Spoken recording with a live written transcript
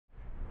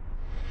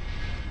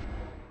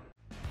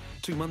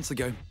2 months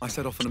ago, I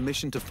set off on a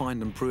mission to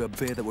find and brew a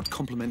beer that would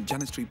complement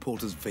Janet Street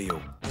Porter's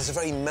veal. It's a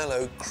very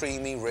mellow,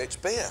 creamy,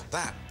 rich beer.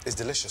 That is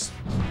delicious.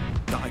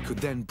 That I could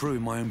then brew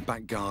in my own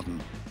back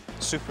garden.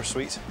 Super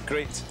sweet,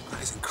 great.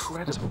 That is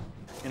incredible.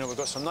 You know, we've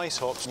got some nice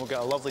hops and we'll get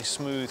a lovely,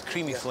 smooth,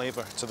 creamy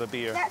flavour to the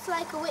beer. That's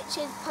like a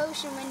witch's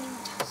potion when you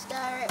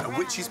stir it. A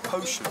witch's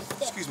potion?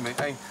 Excuse me,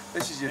 hey,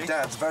 this is your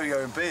dad's very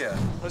own beer.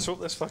 Let's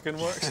hope this fucking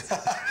works.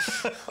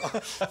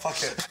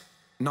 Fuck it.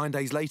 9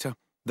 days later,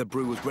 the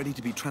brew was ready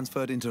to be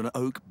transferred into an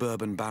oak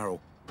bourbon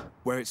barrel,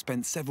 where it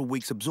spent several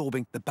weeks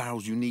absorbing the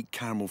barrel's unique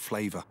caramel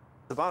flavour.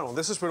 The barrel,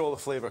 this is where all the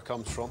flavour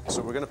comes from.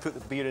 So we're going to put the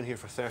beer in here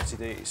for 30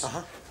 days,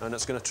 and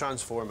it's going to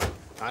transform it,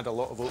 add a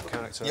lot of oak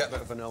character, a bit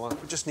of vanilla.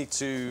 We just need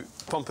to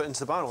pump it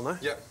into the barrel now.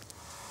 Yep.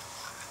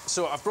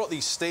 So I've brought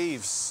these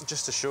staves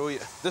just to show you.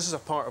 This is a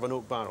part of an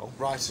oak barrel.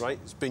 Right. Right?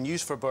 It's been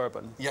used for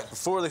bourbon. Yeah.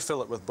 Before they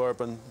fill it with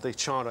bourbon, they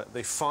char it,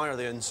 they fire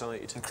the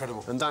inside.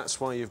 Incredible. And that's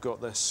why you've got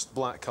this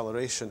black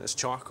coloration. It's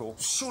charcoal.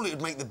 Surely it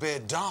would make the beer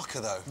darker,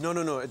 though. No,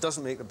 no, no, it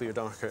doesn't make the beer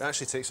darker. It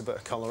actually takes a bit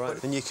of colour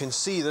out. And you can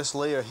see this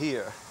layer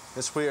here.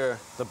 It's where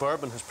the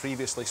bourbon has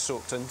previously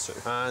soaked into.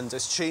 And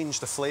it's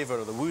changed the flavour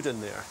of the wood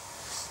in there.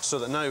 So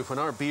that now, when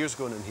our beer's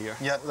going in here,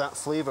 that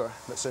flavour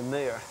that's in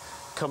there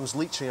comes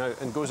leaching out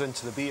and goes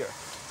into the beer.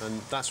 And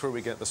that's where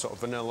we get the sort of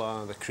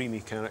vanilla, the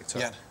creamy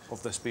character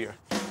of this beer.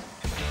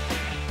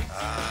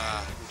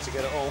 To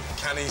get it all.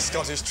 Canny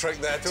Scottish trick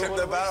there, tip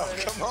the barrel.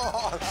 Come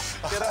on,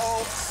 get it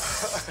all.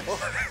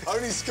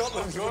 Only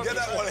Scotland can get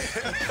that one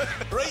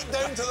in. Right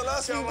down to the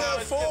last few bit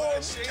of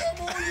form.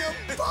 Come on,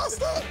 you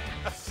bastard.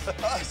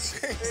 Oh,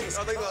 Jesus.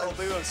 I think that'll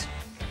do us.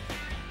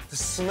 The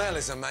smell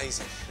is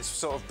amazing. It's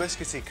sort of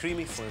biscuity,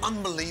 creamy flavour.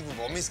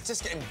 Unbelievable. I mean, it's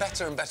just getting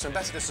better and better and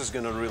better. This is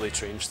going to really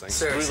change things.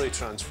 Seriously? Really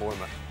transform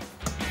it.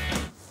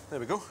 There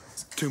we go.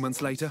 2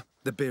 months later,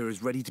 the beer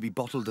is ready to be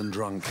bottled and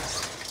drunk.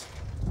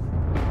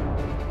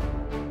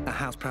 A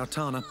house-proud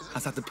Tana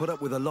has had to put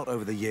up with a lot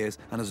over the years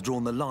and has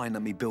drawn the line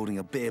at me building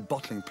a beer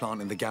bottling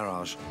plant in the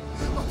garage.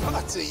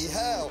 Bloody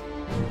hell.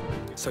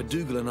 So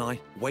Dougal and I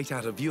wait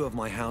out of view of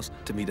my house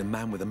to meet a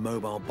man with a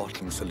mobile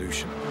bottling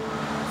solution.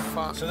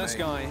 Fuck So this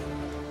guy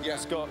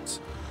has got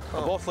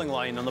a bottling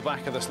line on the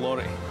back of this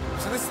lorry.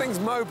 So this thing's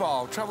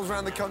mobile, travels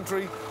around the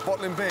country,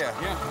 bottling beer?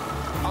 Yeah.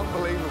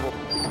 Unbelievable.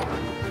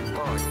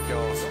 My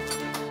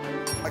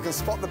God. I can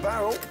spot the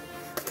barrel.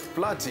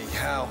 Bloody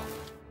hell.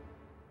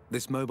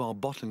 This mobile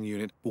bottling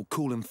unit will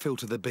cool and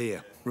filter the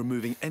beer,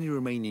 removing any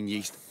remaining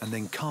yeast and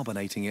then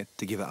carbonating it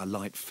to give it a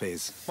light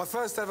fizz. My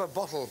first ever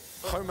bottle,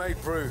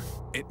 homemade brew.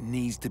 It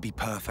needs to be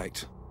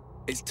perfect.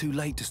 It's too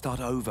late to start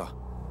over.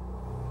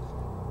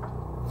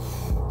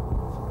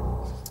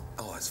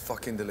 Oh, it's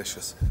fucking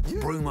delicious.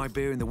 Brewing my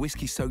beer in the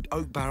whiskey-soaked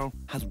oak barrel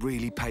has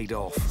really paid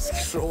off. It's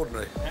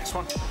extraordinary. Next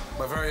one.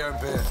 My very own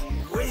beer.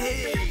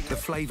 The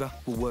flavour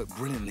will work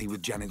brilliantly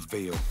with Janet's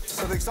veal.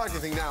 So the exciting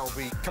thing now will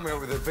be coming up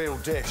with a veal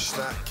dish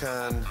that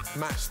can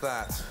match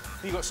that.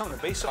 You got something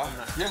to base it on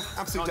that. Yeah,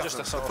 absolutely. Not just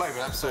a sort of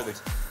flavour, absolutely.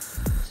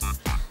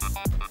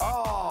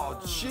 Oh,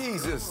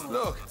 Jesus,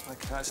 look.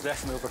 That's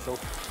definitely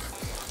overfilled.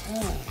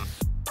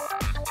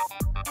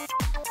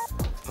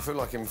 I feel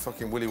like in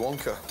fucking Willy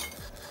Wonka,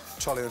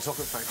 Charlie and the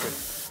Chocolate Factory.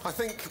 I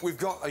think we've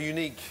got a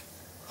unique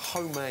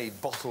homemade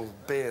bottled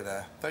beer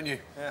there, don't you?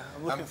 Yeah,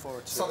 I'm looking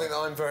forward to something that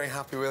I'm very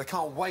happy with. I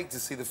can't wait to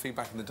see the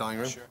feedback in the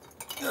dining room. Sure.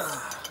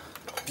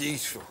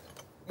 Beautiful.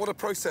 What a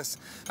process.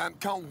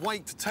 Can't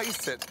wait to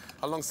taste it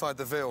alongside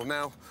the veal.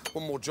 Now,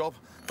 one more job,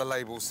 the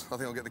labels. I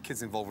think I'll get the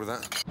kids involved with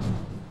that.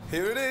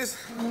 Here it is.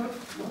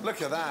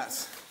 Look at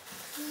that.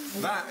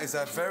 That is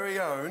our very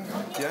own,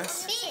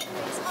 yes,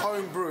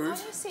 home brewed,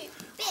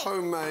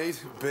 homemade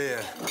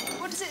beer.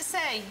 What does it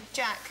say,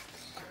 Jack?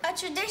 A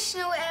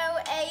traditional ale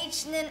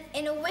aged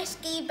in a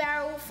whiskey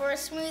barrel for a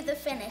smoother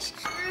finish.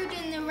 Brewed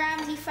in the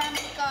Ramsay family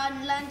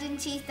garden, London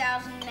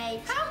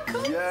 2008. How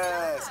cool is that?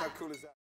 Yes, how cool is that?